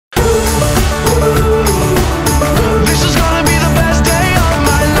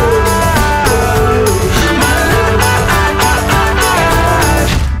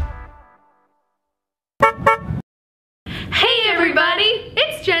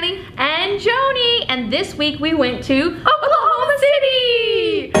And this week we went to Oklahoma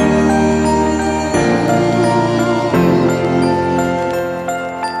City.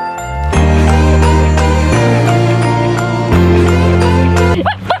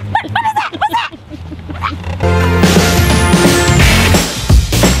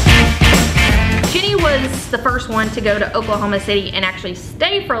 The first one to go to Oklahoma City and actually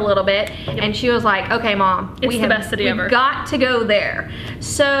stay for a little bit, and she was like, okay mom, it's the best city ever. We've got to go there.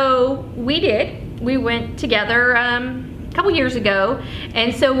 So we did. We went together a couple years ago,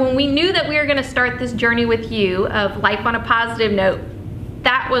 and so when we knew that we were going to start this journey with you of life on a positive note,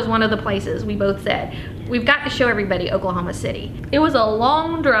 that was one of the places we both said we've got to show everybody Oklahoma City. It was a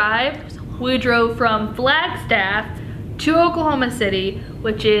long drive. We drove from Flagstaff to Oklahoma City,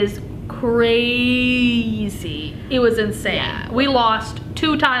 which is crazy. It was insane. Yeah. We lost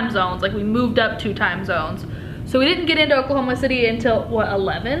 2 time zones. Like, we moved up 2 time zones. So we didn't get into Oklahoma City until, what,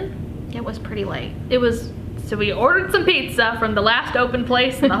 11? It was pretty late. It was, so we ordered some pizza from the last open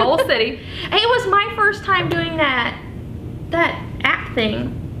place in the whole city. It was my first time doing that app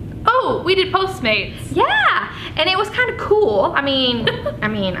thing. Oh, we did Postmates. Yeah, and it was kind of cool. I mean,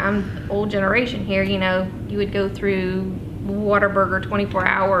 I'm old generation here, you know, you would go through Whataburger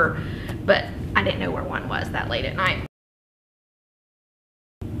 24-hour, but I didn't know where one was that late at night.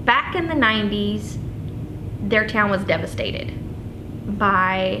 Back in the 90s, their town was devastated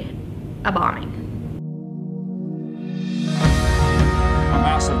by a bombing. A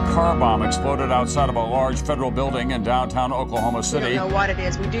massive car bomb exploded outside of a large federal building in downtown Oklahoma City. We don't know what it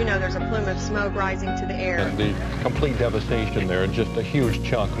is. We do know there's a plume of smoke rising to the air. And the complete devastation there, and just a huge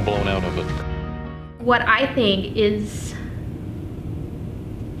chunk blown out of it. What I think is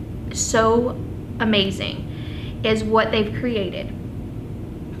so amazing is what they've created.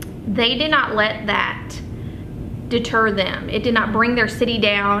 They did not let that deter them. It did not bring their city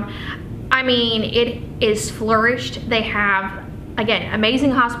down. I mean, it is flourished. They have, again,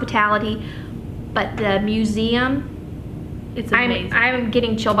 amazing hospitality, but the museum, it's amazing. I'm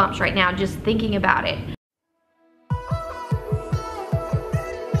getting chill bumps right now just thinking about it.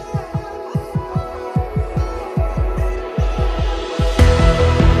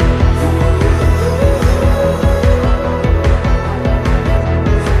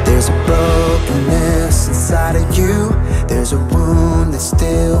 There's a wound that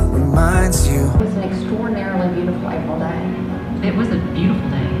still reminds you. It was an extraordinarily beautiful April day. It was a beautiful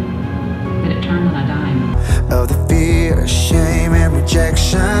day, but it turned on a dime. Of the fear, shame, and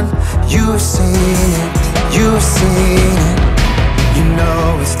rejection, you have seen it, you have seen it. You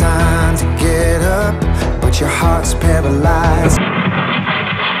know it's time to get up, but your heart's paralyzed.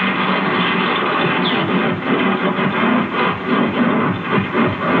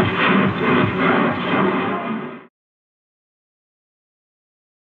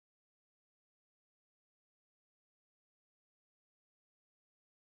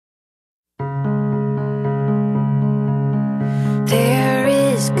 There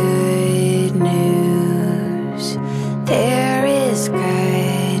is good news, there is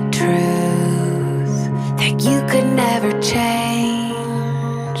good truth that you could never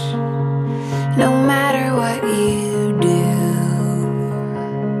change, no matter what you do.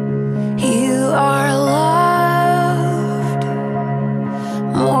 You are loved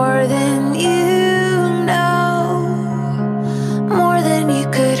more than you know, more than you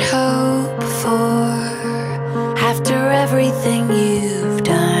could hope for. After everything you've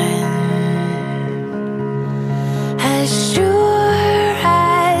done, as sure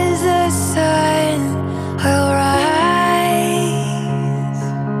as the sun will rise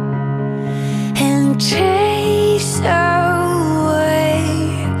and chase away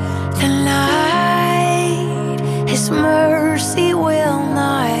the night, His mercy will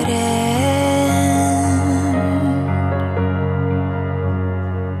not end.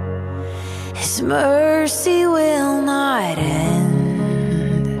 His mercy will not end.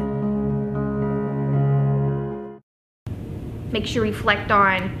 Makes you reflect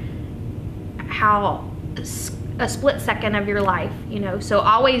on how a split second of your life, you know, so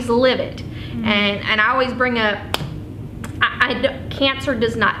always live it. Mm-hmm. And I always bring up, cancer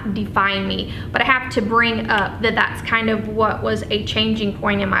does not define me, but I have to bring up that that's kind of what was a changing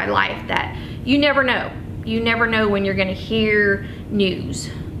point in my life, that you never know. You never know when you're gonna hear news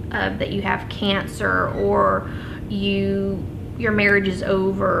that you have cancer, or your marriage is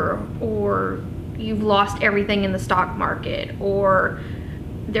over, or you've lost everything in the stock market, or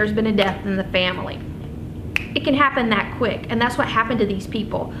there's been a death in the family. It can happen that quick, and that's what happened to these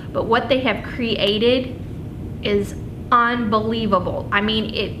people. But what they have created is unbelievable. I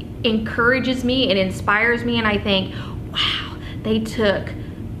mean, it encourages me, it inspires me, and I think, wow, they took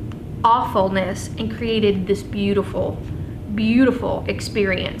awfulness and created this beautiful, beautiful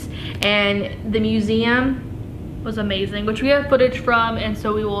experience. And the museum was amazing, which we have footage from, and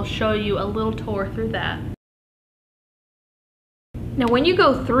so we will show you a little tour through that. Now when you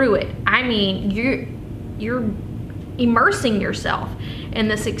go through it, I mean, you're immersing yourself in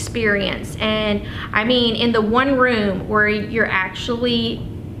this experience. And I mean, in the one room where you're actually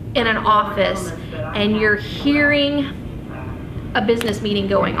in an office and you're hearing a business meeting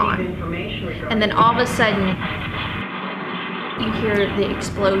going on, and then all of a sudden you hear the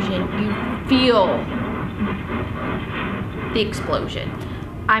explosion, you feel the explosion.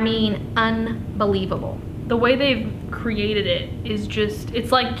 I mean, unbelievable. The way they've created it is just,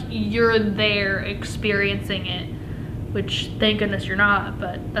 it's like you're there experiencing it, which thank goodness you're not,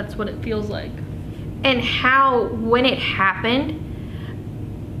 but that's what it feels like. And how, when it happened,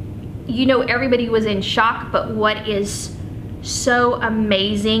 you know, everybody was in shock, but what is so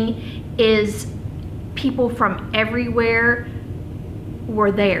amazing is people from everywhere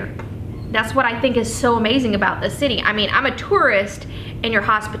were there. That's what I think is so amazing about the city. I mean, I'm a tourist in your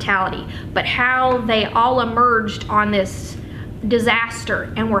hospitality, but how they all emerged on this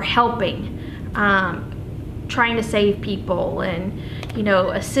disaster and were helping, trying to save people and, you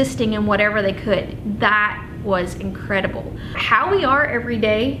know, assisting in whatever they could. That was incredible. How we are every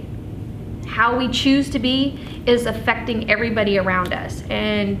day, how we choose to be, is affecting everybody around us.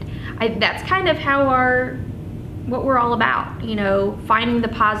 And that's kind of how what we're all about, you know, finding the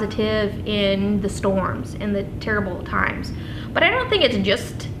positive in the storms, in the terrible times. But I don't think it's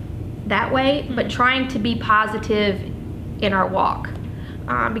just that way, but trying to be positive in our walk,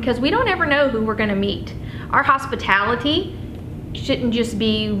 because we don't ever know who we're gonna meet. Our hospitality shouldn't just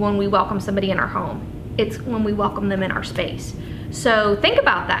be when we welcome somebody in our home. It's when we welcome them in our space. So think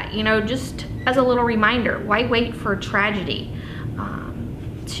about that, you know, just as a little reminder. Why wait for tragedy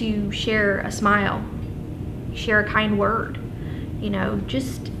to share a smile, share a kind word, you know,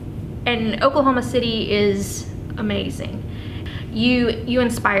 just, and Oklahoma City is amazing. You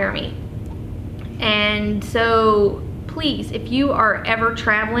inspire me. And so please, if you are ever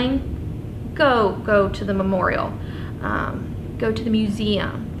traveling, go to the memorial, go to the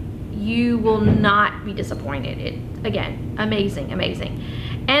museum. You will not be disappointed. It, again, amazing, amazing.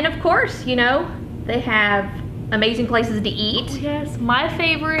 And of course, you know, they have amazing places to eat. Oh, yes, my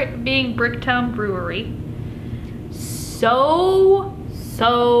favorite being Bricktown Brewery. So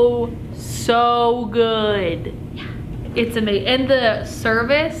good. Yeah. It's amazing. And the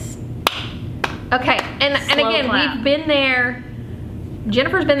service. Okay, and again, clap. we've been there,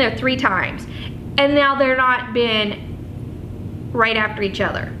 Jennifer's been there 3 times, and now they're not been right after each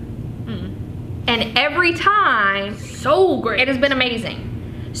other. And every time, so great. it has been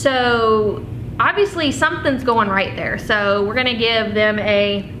amazing. So obviously something's going right there. So we're gonna give them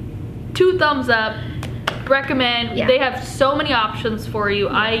a 2 thumbs up. Recommend. Yeah. They have so many options for you.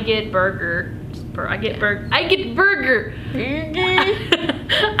 I get burger. I get burger. I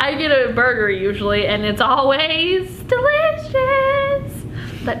get a burger usually, and it's always delicious.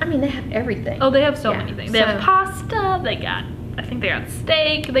 But I mean, they have everything. Oh, they have so many things. They so- have pasta. They got, I think they got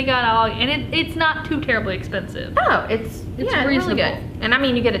steak. They got all, and it's not too terribly expensive. Oh, it's yeah, reasonable. really good. And I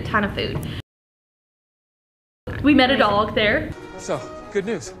mean, you get a ton of food. We met a dog there. So, good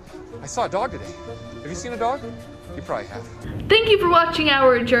news. I saw a dog today. Have you seen a dog? You probably have. Thank you for watching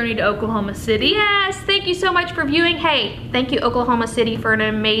our journey to Oklahoma City. Yes, thank you so much for viewing. Hey, thank you Oklahoma City for an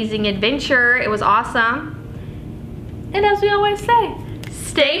amazing adventure. It was awesome. And as we always say,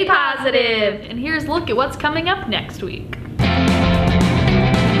 Stay positive. and here's a look at what's coming up next week.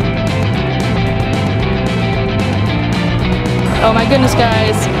 Oh my goodness,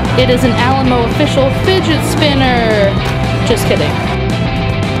 guys. It is an Alamo official fidget spinner. Just kidding.